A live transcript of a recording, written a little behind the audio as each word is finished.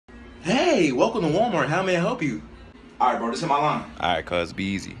Hey, welcome to Walmart. How may I help you? Alright, bro, this is my line. Alright, cuz, be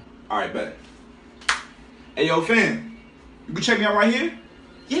easy. Alright, bet. Hey, yo, Finn. You can check me out right here?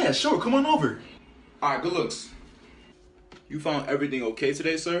 Yeah, sure. Come on over. Alright, good looks. You found everything okay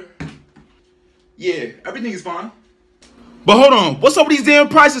today, sir? Yeah, everything is fine. But hold on, what's up with these damn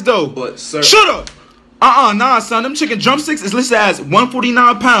prices though? But, sir... Shut up! Nah, son. Them chicken drumsticks is listed as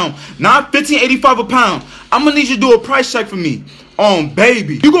 $149 a pound, not $15.85 a pound. I'm gonna need you to do a price check for me.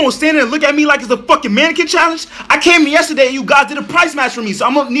 Baby. You gonna stand there and look at me like it's a fucking mannequin challenge? I came in yesterday and you guys did a price match for me, so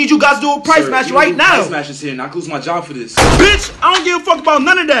I'm gonna need you guys to do a price match right now. Price matches here, and I lose my job for this. Bitch, I don't give a fuck about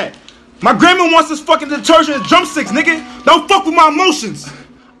none of that. My grandma wants this fucking detergent and drumsticks, nigga. Don't fuck with my emotions.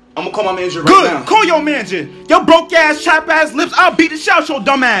 I'm gonna call my manager right now. Good, call your manager. Your broke ass, chap ass lips, I'll beat the shit out your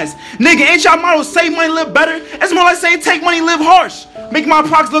dumb ass. Nigga, ain't y'all motto save money, live better? It's more like saying take money, live harsh. Make my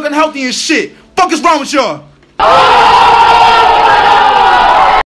products look unhealthy and shit. Fuck is wrong with y'all?